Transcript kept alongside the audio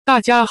大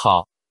家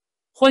好，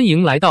欢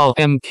迎来到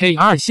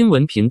MK2 新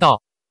闻频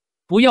道，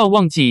不要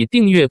忘记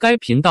订阅该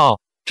频道，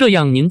这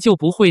样您就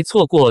不会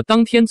错过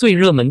当天最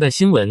热门的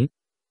新闻。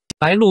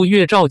白鹿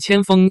月照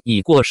千峰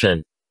已过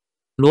审，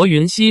罗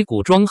云熙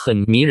古装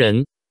很迷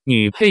人，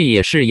女配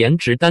也是颜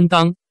值担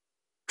当。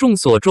众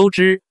所周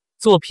知，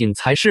作品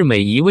才是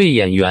每一位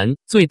演员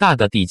最大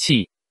的底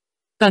气，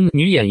但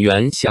女演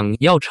员想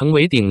要成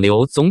为顶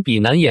流，总比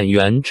男演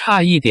员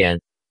差一点。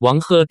王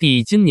鹤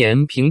棣今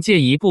年凭借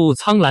一部《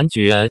苍兰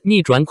诀》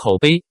逆转口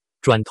碑，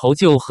转头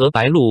就和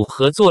白鹿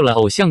合作了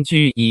偶像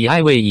剧《以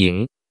爱为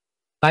营》。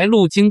白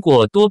鹿经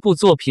过多部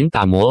作品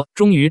打磨，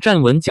终于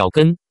站稳脚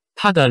跟。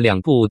她的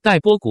2部待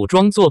播古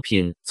装作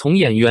品，从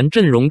演员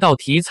阵容到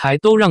题材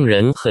都让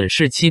人很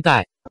是期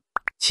待。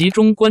其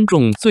中观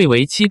众最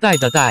为期待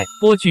的待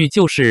播剧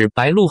就是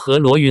白鹿和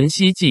罗云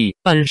熙继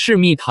办事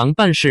蜜糖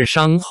办事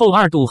商后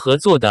2度合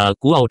作的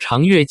古偶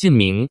长月烬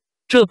明。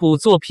这部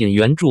作品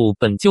原著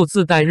本就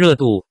自带热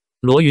度，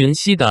罗云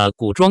熙的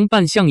古装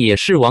扮相也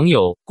是网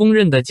友公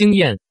认的惊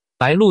艳，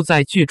白鹿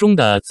在剧中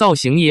的造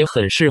型也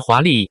很是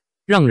华丽，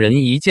让人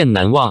一见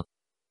难忘。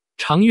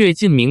长月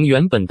烬明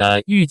原本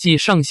的预计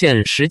上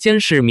线时间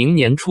是明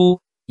年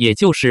初，也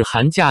就是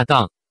寒假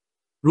档。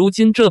如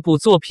今这部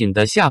作品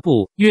的下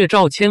部《月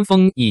照千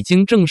峰》已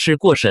经正式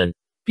过审，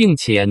并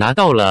且拿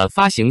到了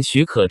发行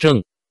许可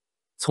证。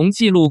从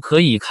记录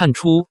可以看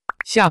出，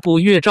下部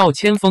《月照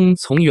千峰》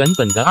从原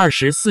本的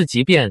24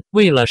集变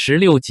为了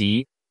16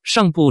集，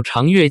上部《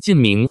长月烬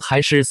明》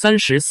还是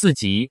34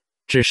集，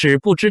只是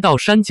不知道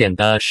删减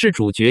的是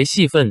主角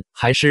戏份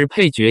还是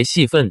配角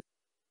戏份。《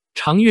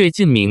长月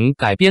烬明》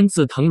改编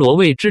自藤萝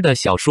未之的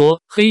小说《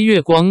黑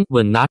月光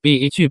吻拿》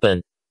BA 剧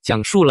本，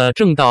讲述了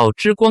正道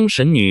之光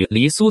神女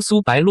黎苏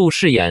苏白鹿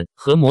饰演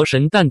和魔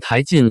神澹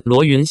台烬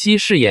罗云熙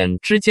饰演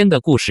之间的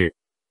故事。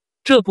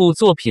这部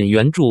作品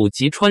原著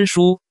集穿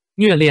书、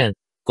虐恋、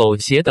狗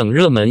血等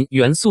热门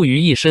元素于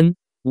一身，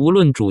无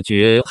论主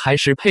角还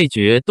是配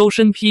角都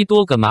身披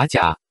多个马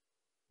甲。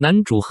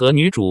男主和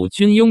女主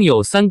均拥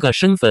有3个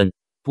身份，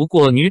不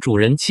过女主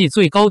人气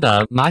最高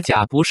的马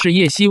甲不是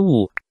叶惜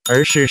雾，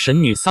而是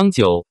神女桑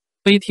九，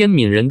悲天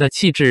悯人的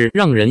气质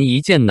让人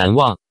一见难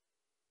忘。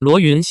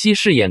罗云熙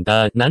饰演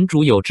的男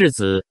主有质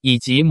子以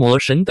及魔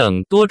神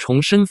等多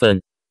重身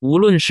份，无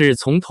论是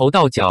从头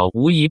到脚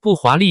无一不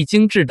华丽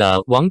精致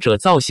的王者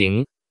造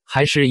型，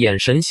还是眼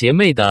神邪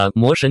魅的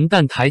魔神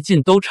澹台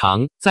烬都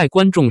常在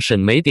观众审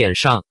美点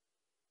上。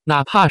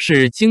哪怕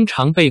是经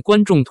常被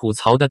观众吐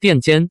槽的垫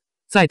肩，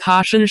在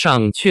他身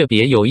上却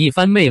别有一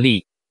番魅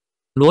力。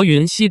罗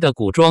云熙的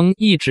古装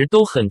一直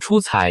都很出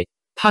彩，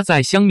他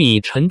在香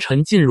蜜沉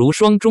沉烬如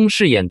霜中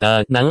饰演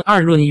的男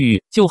二润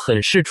玉就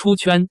很是出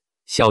圈。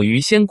小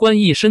鱼仙官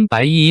一身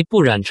白衣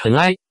不染尘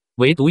埃，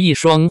唯独一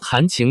双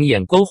含情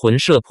眼勾魂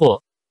摄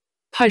魄。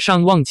太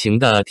上忘情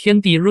的天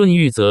帝润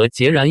玉则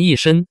孑然一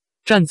身，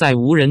站在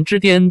无人之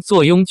巅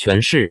坐拥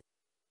权势。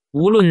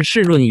无论是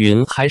润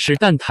云还是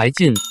澹台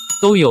烬，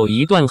都有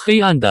一段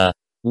黑暗的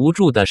无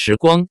助的时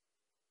光，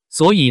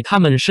所以他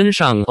们身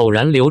上偶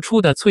然流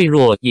出的脆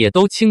弱也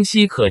都清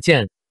晰可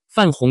见。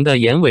泛红的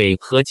眼尾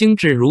和精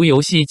致如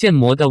游戏建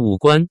模的五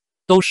官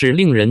都是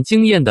令人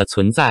惊艳的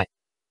存在。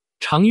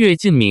长月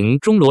烬明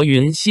中罗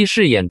云熙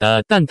饰演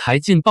的澹台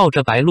烬抱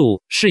着白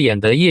鹿饰演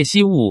的叶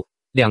惜雾，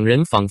两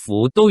人仿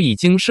佛都已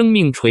经生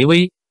命垂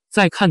危，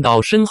再看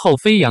到身后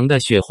飞扬的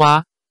雪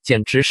花，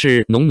简直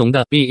是浓浓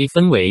的 BA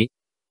氛围。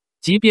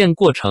即便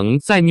过程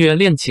再虐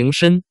恋情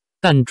深，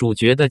但主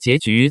角的结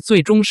局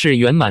最终是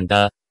圆满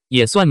的，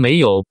也算没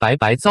有白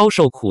白遭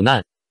受苦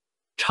难。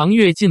长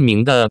月烬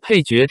明的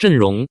配角阵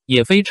容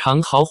也非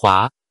常豪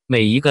华，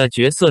每一个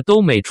角色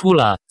都美出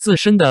了自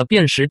身的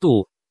辨识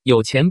度，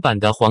有钱版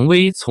的黄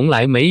威从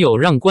来没有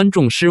让观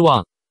众失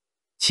望。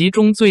其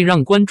中最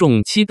让观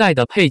众期待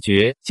的配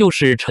角就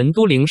是陈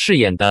都灵饰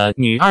演的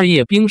女二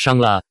叶冰霜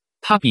了，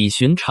她比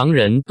寻常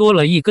人多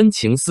了一根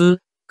情丝，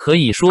可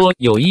以说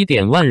有一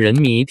点万人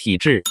迷体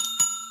质。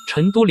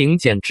陈都灵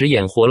简直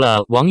演活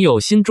了网友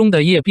心中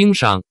的叶冰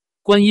霜，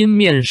观音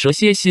面蛇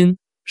蝎心，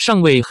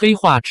尚未黑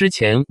化之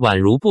前宛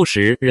如不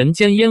食人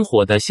间烟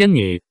火的仙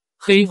女，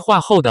黑化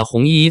后的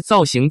红衣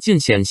造型尽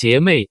显邪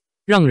魅，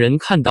让人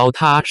看到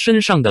她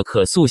身上的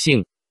可塑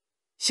性。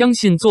相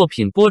信作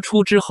品播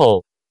出之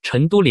后，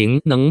陈都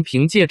灵能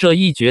凭借这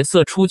一角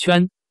色出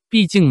圈，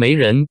毕竟没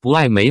人不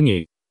爱美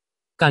女。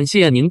感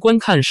谢您观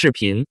看视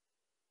频，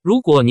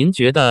如果您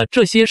觉得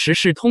这些时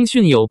事通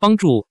讯有帮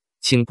助，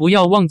请不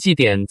要忘记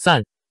点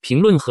赞、评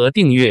论和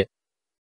订阅。